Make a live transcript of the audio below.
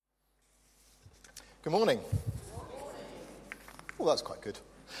Good morning. Well, that's quite good.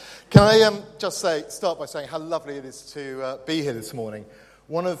 Can I just start by saying how lovely it is to be here this morning.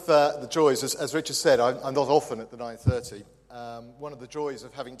 One of the joys, as Richard said, I'm not often at the 9:30. One of the joys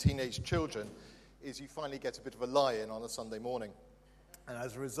of having teenage children is you finally get a bit of a lie-in on a Sunday morning. And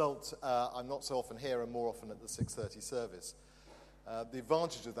as a result, I'm not so often here and more often at the 6:30 service. The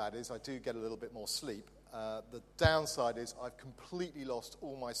advantage of that is I do get a little bit more sleep. The downside is I've completely lost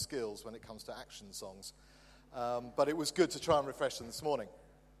all my skills when it comes to action songs. But it was good to try and refresh them this morning.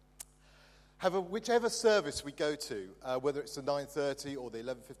 However, whichever service we go to, whether it's the 9:30 or the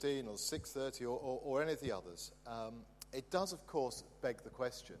 11:15 or 6:30 or any of the others, it does, of course, beg the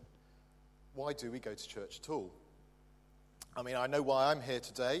question, why do we go to church at all? I mean, I know why I'm here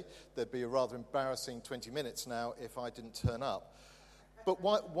today. There'd be a rather embarrassing 20 minutes now if I didn't turn up. But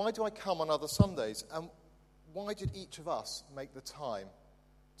why do I come on other Sundays? And why did each of us make the time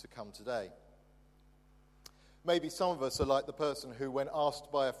to come today? Maybe some of us are like the person who, when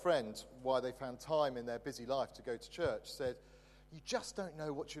asked by a friend why they found time in their busy life to go to church, said, "You just don't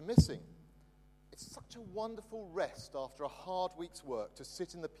know what you're missing. It's such a wonderful rest after a hard week's work to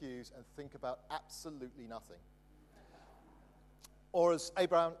sit in the pews and think about absolutely nothing." Or as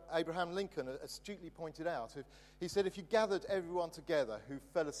Abraham Lincoln astutely pointed out, he said, if you gathered everyone together who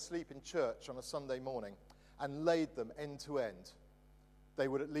fell asleep in church on a Sunday morning and laid them end to end, they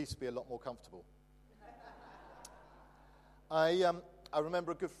would at least be a lot more comfortable. I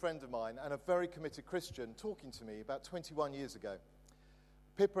remember a good friend of mine and a very committed Christian talking to me about 21 years ago.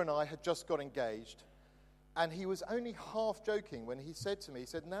 Pippa and I had just got engaged, and he was only half joking when he said to me,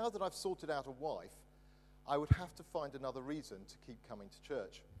 now that I've sorted out a wife, I would have to find another reason to keep coming to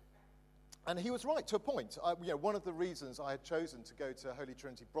church. And he was right to a point. One of the reasons I had chosen to go to Holy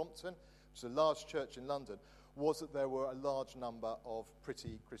Trinity Brompton, which is a large church in London, was that there were a large number of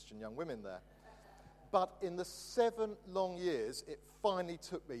pretty Christian young women there. But in the 7 long years it finally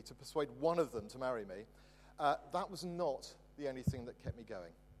took me to persuade one of them to marry me, that was not the only thing that kept me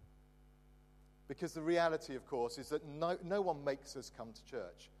going. Because the reality, of course, is that no one makes us come to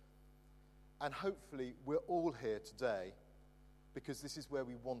church. And hopefully we're all here today because this is where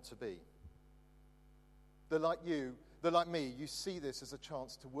we want to be. They're like me, you see this as a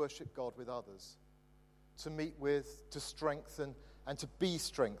chance to worship God with others, to meet with, to strengthen, and to be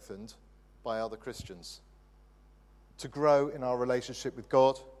strengthened by other Christians, to grow in our relationship with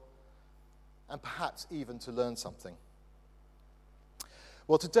God, and perhaps even to learn something.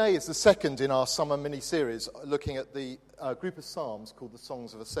 Well, today is the second in our summer mini-series looking at the group of psalms called the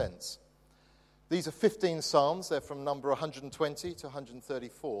Songs of Ascents. These are 15 psalms. They're from number 120 to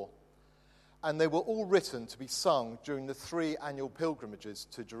 134. And they were all written to be sung during the 3 annual pilgrimages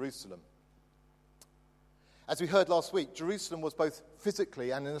to Jerusalem. As we heard last week, Jerusalem was both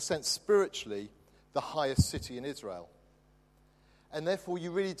physically and, in a sense, spiritually, the highest city in Israel. And therefore,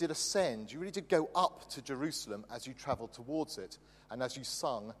 you really did ascend. You really did go up to Jerusalem as you travelled towards it and as you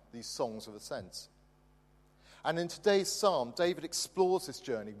sung these songs of ascents. And in today's psalm, David explores this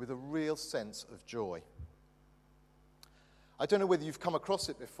journey with a real sense of joy. I don't know whether you've come across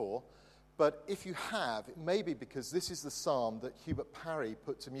it before, but if you have, it may be because this is the psalm that Hubert Parry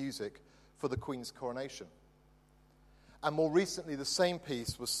put to music for the Queen's coronation. And more recently, the same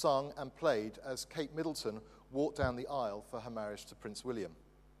piece was sung and played as Kate Middleton walked down the aisle for her marriage to Prince William.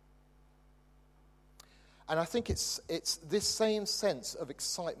 And I think it's this same sense of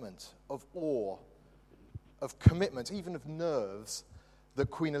excitement, of awe, of commitment, even of nerves, that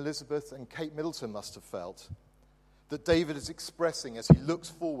Queen Elizabeth and Kate Middleton must have felt, that David is expressing as he looks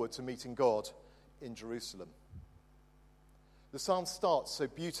forward to meeting God in Jerusalem. The psalm starts so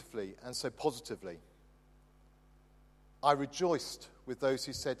beautifully and so positively. I rejoiced with those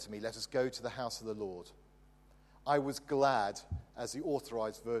who said to me, let us go to the house of the Lord. I was glad, as the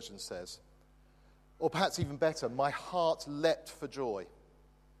Authorized Version says. Or perhaps even better, my heart leapt for joy.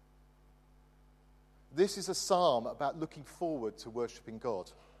 This is a psalm about looking forward to worshipping God.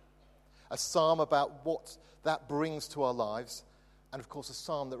 A psalm about what that brings to our lives. And of course, a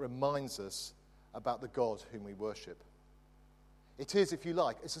psalm that reminds us about the God whom we worship. It is, if you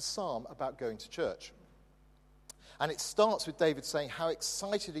like, it's a psalm about going to church. And it starts with David saying how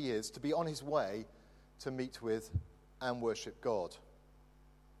excited he is to be on his way to meet with and worship God.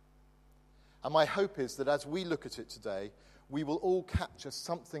 And my hope is that as we look at it today, we will all capture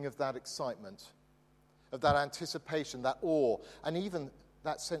something of that excitement, of that anticipation, that awe, and even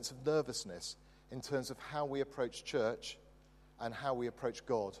that sense of nervousness in terms of how we approach church and how we approach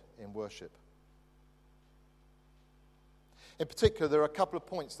God in worship. In particular, there are a couple of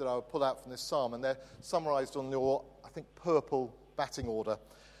points that I will pull out from this psalm, and they're summarized on your, I think, purple batting order.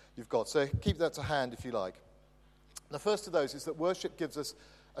 you've got. So keep that to hand if you like. The first of those is that worship gives us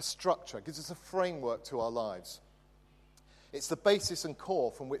a structure, gives us a framework to our lives. It's the basis and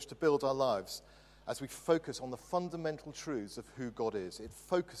core from which to build our lives as we focus on the fundamental truths of who God is. It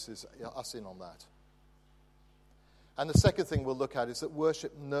focuses us in on that. And the second thing we'll look at is that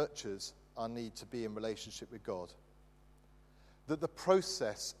worship nurtures our need to be in relationship with God. That the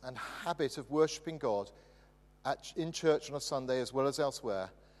process and habit of worshipping God in church on a Sunday as well as elsewhere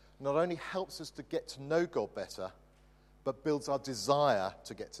not only helps us to get to know God better, but builds our desire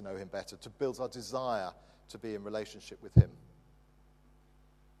to get to know him better, to build our desire to be in relationship with him.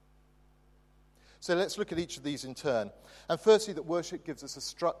 So let's look at each of these in turn. And firstly, that worship gives us a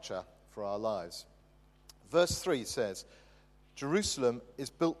structure for our lives. Verse 3 says, Jerusalem is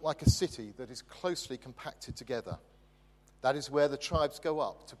built like a city that is closely compacted together. That is where the tribes go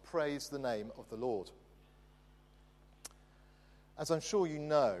up to praise the name of the Lord. As I'm sure you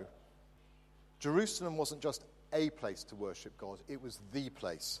know, Jerusalem wasn't just a place to worship God, it was the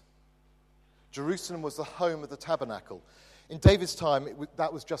place. Jerusalem was the home of the tabernacle. In David's time,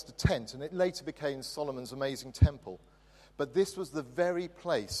 that was just a tent, and it later became Solomon's amazing temple. But this was the very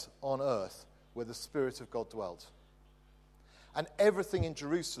place on earth where the Spirit of God dwelt. And everything in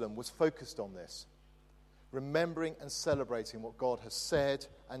Jerusalem was focused on this, remembering and celebrating what God has said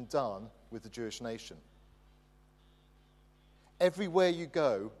and done with the Jewish nation. Everywhere you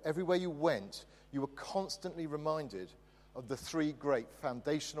go, everywhere you went, you were constantly reminded of the three great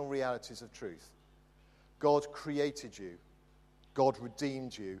foundational realities of truth. God created you, God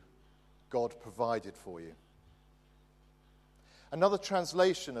redeemed you, God provided for you. Another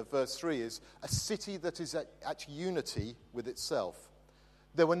translation of verse 3 is a city that is at unity with itself.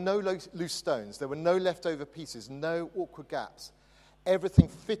 There were no loose stones, there were no leftover pieces, no awkward gaps. Everything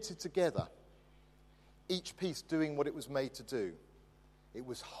fitted together, each piece doing what it was made to do. It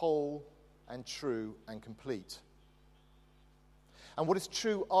was whole and true and complete. And what is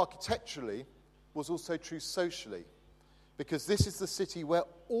true architecturally was also true socially, because this is the city where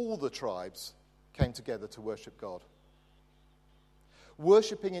all the tribes came together to worship God.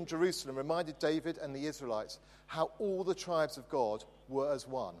 Worshipping in Jerusalem reminded David and the Israelites how all the tribes of God were as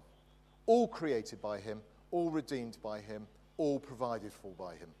one, all created by him, all redeemed by him, all provided for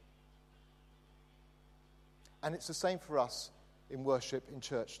by him. And it's the same for us in worship in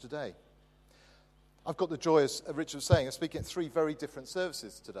church today. I've got the joy, as Richard was saying, of speaking at 3 very different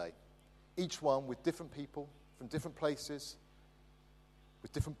services today, each one with different people from different places,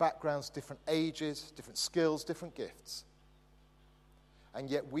 with different backgrounds, different ages, different skills, different gifts. And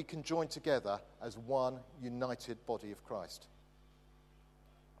yet we can join together as one united body of Christ.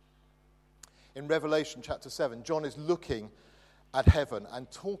 In Revelation chapter 7, John is looking at heaven and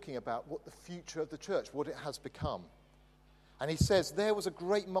talking about what the future of the church, what it has become. And he says, there was a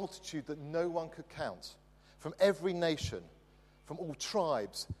great multitude that no one could count, from every nation, from all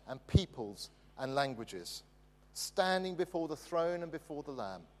tribes and peoples and languages, standing before the throne and before the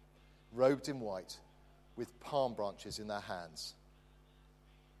Lamb, robed in white, with palm branches in their hands.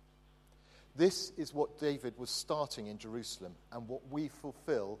 This is what David was starting in Jerusalem and what we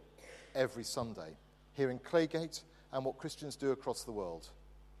fulfill every Sunday here in Claygate and what Christians do across the world.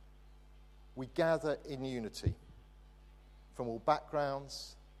 We gather in unity from all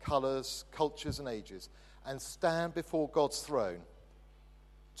backgrounds, colours, cultures and ages and stand before God's throne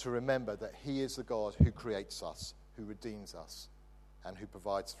to remember that he is the God who creates us, who redeems us and who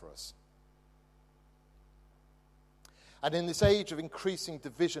provides for us. And in this age of increasing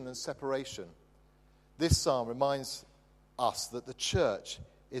division and separation, this psalm reminds us that the church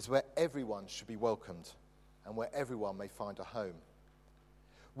is where everyone should be welcomed and where everyone may find a home.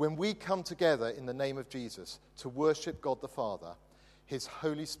 When we come together in the name of Jesus to worship God the Father, his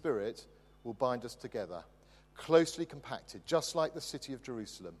Holy Spirit will bind us together, closely compacted, just like the city of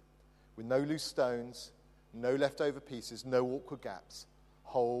Jerusalem, with no loose stones, no leftover pieces, no awkward gaps,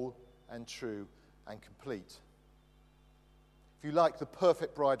 whole and true and complete. If you like, the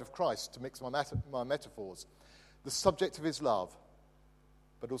perfect bride of Christ, to mix my metaphors, the subject of his love,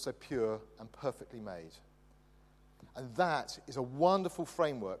 but also pure and perfectly made. And that is a wonderful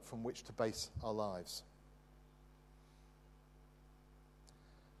framework from which to base our lives.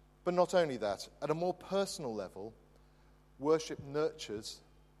 But not only that, at a more personal level, worship nurtures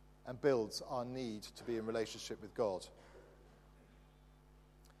and builds our need to be in relationship with God.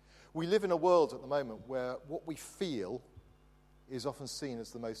 We live in a world at the moment where what we feel is often seen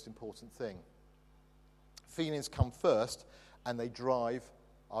as the most important thing. Feelings come first, and they drive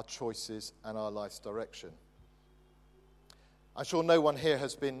our choices and our life's direction. I'm sure no one here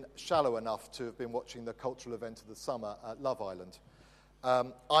has been shallow enough to have been watching the cultural event of the summer at Love Island.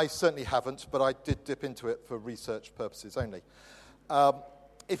 I certainly haven't, but I did dip into it for research purposes only.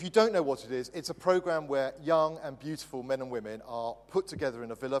 If you don't know what it is, it's a program where young and beautiful men and women are put together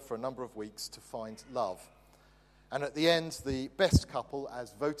in a villa for a number of weeks to find love. And at the end, the best couple,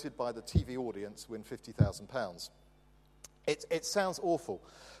 as voted by the TV audience, win £50,000. It sounds awful,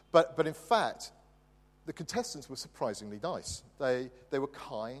 but in fact, the contestants were surprisingly nice. They were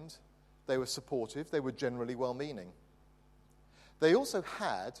kind, they were supportive, they were generally well-meaning. They also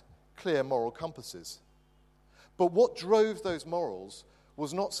had clear moral compasses. But what drove those morals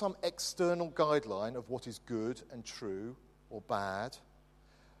was not some external guideline of what is good and true or bad,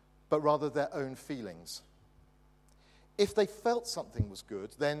 but rather their own feelings. If they felt something was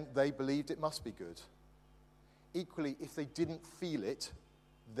good, then they believed it must be good. Equally, if they didn't feel it,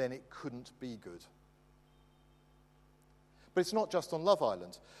 then it couldn't be good. But it's not just on Love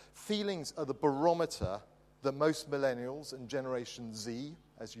Island. Feelings are the barometer that most millennials and Generation Z,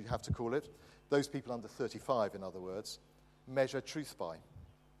 as you have to call it, those people under 35, in other words, measure truth by.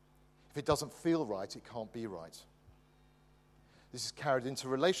 If it doesn't feel right, it can't be right. This is carried into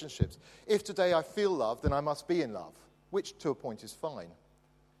relationships. If today I feel love, then I must be in love, which to a point is fine.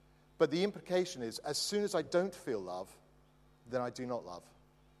 But the implication is, as soon as I don't feel love, then I do not love.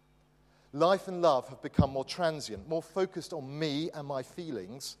 Life and love have become more transient, more focused on me and my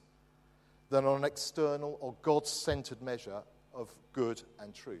feelings than on an external or God-centered measure of good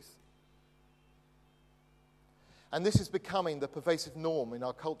and truth. And this is becoming the pervasive norm in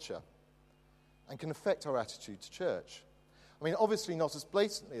our culture and can affect our attitude to church. I mean, obviously not as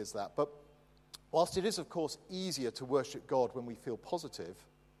blatantly as that, but whilst it is, of course, easier to worship God when we feel positive,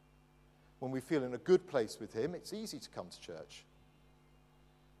 when we feel in a good place with Him, it's easy to come to church.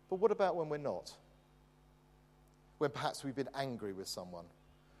 But what about when we're not? When perhaps we've been angry with someone,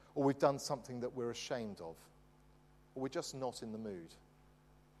 or we've done something that we're ashamed of, or we're just not in the mood.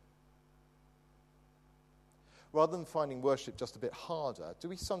 Rather than finding worship just a bit harder, do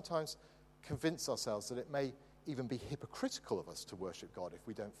we sometimes convince ourselves that it may even be hypocritical of us to worship God if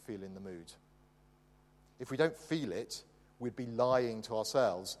we don't feel in the mood? If we don't feel it, we'd be lying to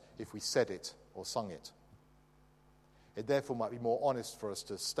ourselves if we said it or sung it. It therefore might be more honest for us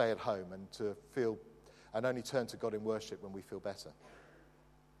to stay at home and to feel and only turn to God in worship when we feel better.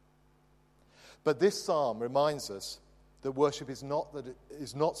 But this psalm reminds us that worship is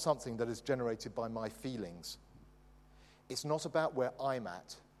not something that is generated by my feelings. It's not about where I'm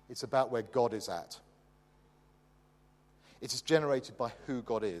at. It's about where God is at. It is generated by who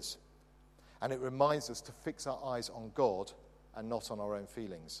God is. And it reminds us to fix our eyes on God and not on our own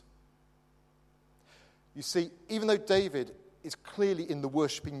feelings. You see, even though David is clearly in the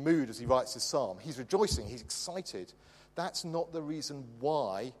worshipping mood as he writes this psalm, he's rejoicing, he's excited, that's not the reason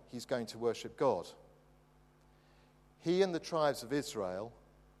why he's going to worship God. He and the tribes of Israel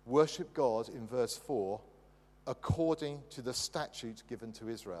worship God in verse 4 according to the statute given to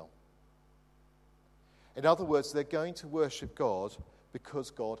Israel. In other words, they're going to worship God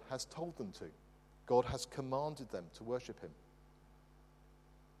because God has told them to. God has commanded them to worship Him.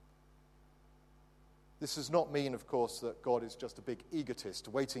 This does not mean, of course, that God is just a big egotist,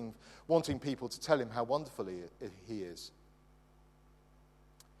 wanting people to tell Him how wonderful He is.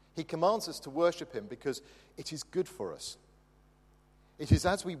 He commands us to worship Him because it is good for us. It is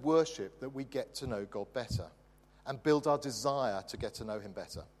as we worship that we get to know God better and build our desire to get to know Him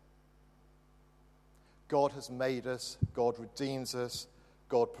better. God has made us, God redeems us,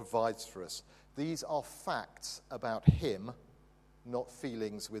 God provides for us. These are facts about Him, not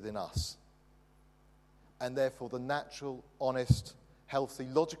feelings within us. And therefore the natural, honest, healthy,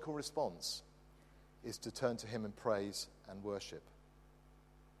 logical response is to turn to Him in praise and worship.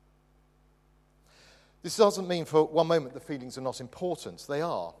 This doesn't mean for one moment the feelings are not important. They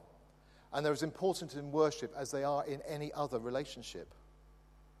are. And they're as important in worship as they are in any other relationship.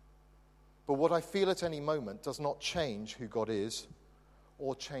 But what I feel at any moment does not change who God is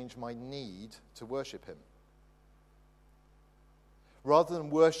or change my need to worship Him. Rather than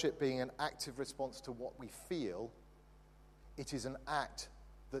worship being an active response to what we feel, it is an act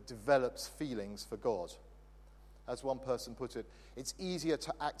that develops feelings for God. As one person put it, it's easier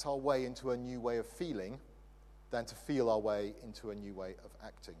to act our way into a new way of feeling than to feel our way into a new way of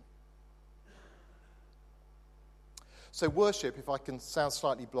acting. So worship, if I can sound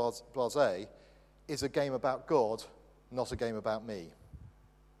slightly blasé, is a game about God, not a game about me.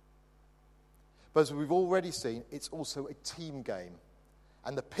 But as we've already seen, it's also a team game.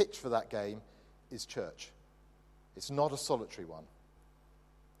 And the pitch for that game is church. It's not a solitary one.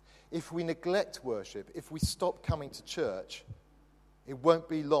 If we neglect worship, if we stop coming to church, it won't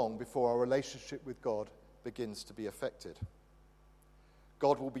be long before our relationship with God begins to be affected.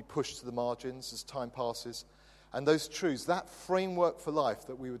 God will be pushed to the margins as time passes. And those truths, that framework for life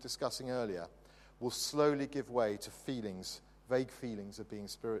that we were discussing earlier, will slowly give way to feelings, vague feelings of being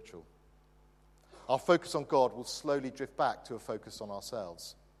spiritual. Our focus on God will slowly drift back to a focus on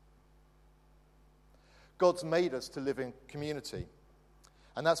ourselves. God's made us to live in community.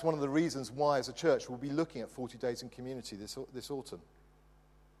 And that's one of the reasons why, as a church, we'll be looking at 40 days in community this autumn.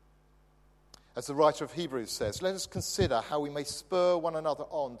 As the writer of Hebrews says, let us consider how we may spur one another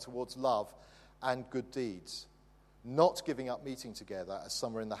on towards love and good deeds, not giving up meeting together, as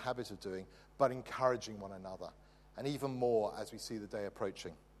some are in the habit of doing, but encouraging one another, and even more as we see the day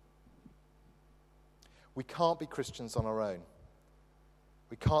approaching. We can't be Christians on our own.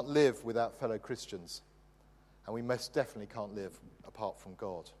 We can't live without fellow Christians, and we most definitely can't live apart from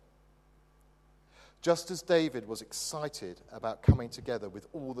God. Just as David was excited about coming together with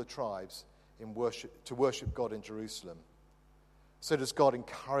all the tribes to worship God in Jerusalem, so does God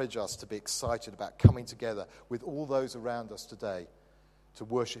encourage us to be excited about coming together with all those around us today to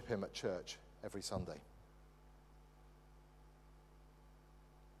worship him at church every Sunday.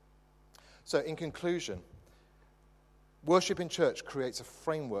 So in conclusion, worship in church creates a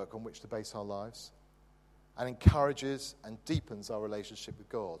framework on which to base our lives and encourages and deepens our relationship with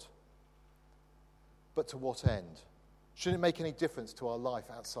God. But to what end? Should it make any difference to our life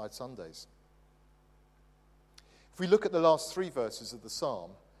outside Sundays? If we look at the last 3 verses of the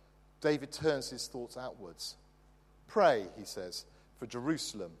psalm, David turns his thoughts outwards. Pray, he says, for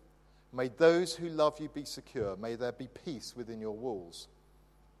Jerusalem. May those who love you be secure. May there be peace within your walls.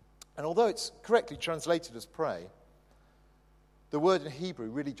 And although it's correctly translated as pray, the word in Hebrew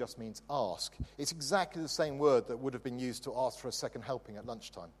really just means ask. It's exactly the same word that would have been used to ask for a second helping at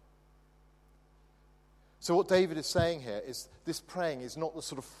lunchtime. So what David is saying here is this praying is not the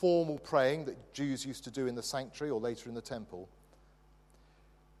sort of formal praying that Jews used to do in the sanctuary or later in the temple.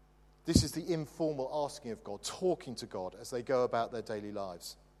 This is the informal asking of God, talking to God as they go about their daily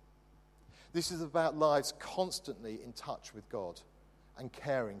lives. This is about lives constantly in touch with God and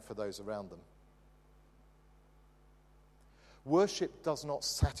caring for those around them. Worship does not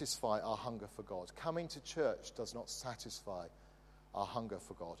satisfy our hunger for God. Coming to church does not satisfy our hunger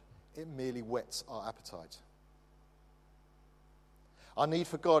for God. It merely whets our appetite. Our need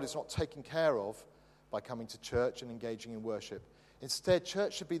for God is not taken care of by coming to church and engaging in worship. Instead,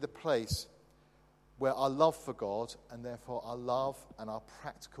 church should be the place where our love for God, and therefore our love and our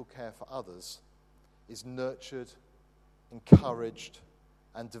practical care for others, is nurtured, encouraged,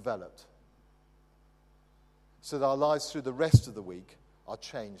 and developed, so that our lives through the rest of the week are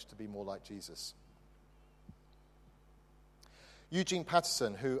changed to be more like Jesus. Eugene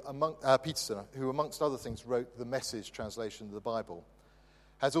Peterson, who amongst other things wrote the Message translation of the Bible,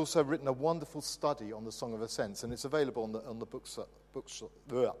 has also written a wonderful study on the Song of Ascents, and it's available on the bookstall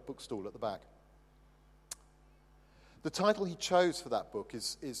at the back. The title he chose for that book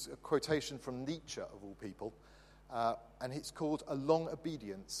is a quotation from Nietzsche, of all people, and it's called A Long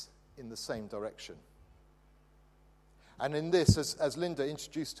Obedience in the Same Direction. And in this, as Linda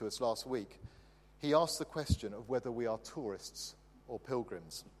introduced to us last week, he asked the question of whether we are tourists or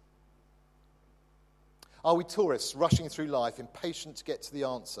pilgrims. Are we tourists rushing through life, impatient to get to the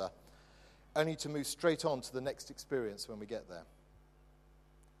answer, only to move straight on to the next experience when we get there?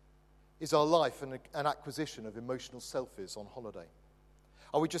 Is our life an acquisition of emotional selfies on holiday?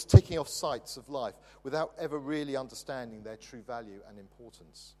 Are we just ticking off sights of life without ever really understanding their true value and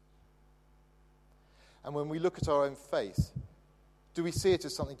importance? And when we look at our own faith, do we see it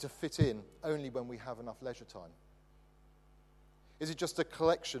as something to fit in only when we have enough leisure time? Is it just a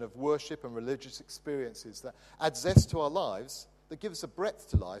collection of worship and religious experiences that add zest to our lives, that give us a breadth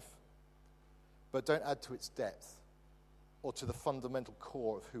to life, but don't add to its depth or to the fundamental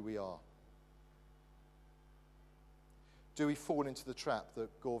core of who we are? Do we fall into the trap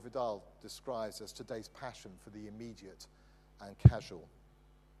that Gore Vidal describes as today's passion for the immediate and casual?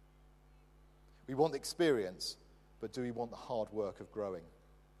 We want the experience, but do we want the hard work of growing?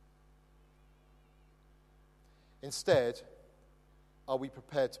 Instead, are we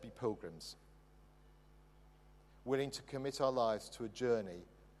prepared to be pilgrims, willing to commit our lives to a journey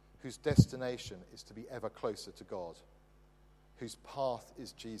whose destination is to be ever closer to God, whose path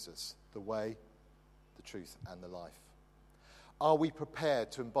is Jesus, the way, the truth, and the life? Are we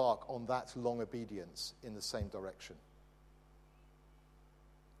prepared to embark on that long obedience in the same direction?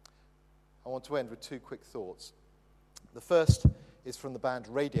 I want to end with 2 quick thoughts. The first is from the band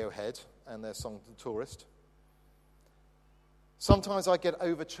Radiohead and their song The Tourist. Sometimes I get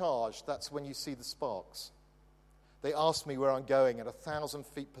overcharged. That's when you see the sparks. They ask me where I'm going at 1,000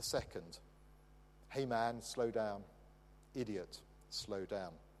 feet per second. Hey man, slow down. Idiot. slow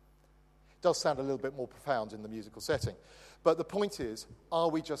down. It does sound a little bit more profound in the musical setting. But the point is, are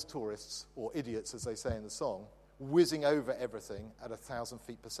we just tourists, or idiots, as they say in the song, whizzing over everything at 1,000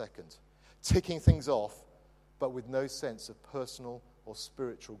 feet per second, ticking things off, but with no sense of personal or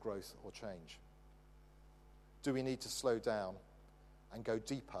spiritual growth or change? Do we need to slow down and go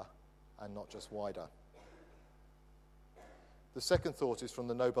deeper and not just wider? The second thought is from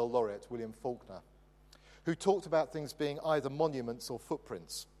the Nobel laureate William Faulkner, who talked about things being either monuments or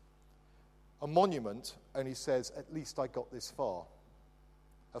footprints. A monument only says, at least I got this far.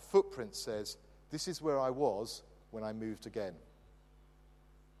 A footprint says, this is where I was when I moved again.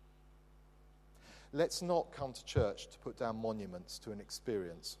 Let's not come to church to put down monuments to an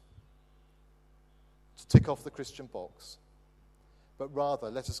experience, to tick off the Christian box, but rather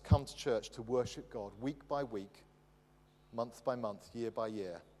let us come to church to worship God week by week, month by month, year by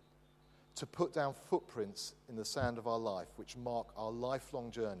year, to put down footprints in the sand of our life which mark our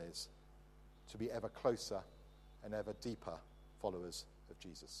lifelong journeys to be ever closer and ever deeper followers of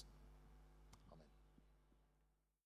Jesus.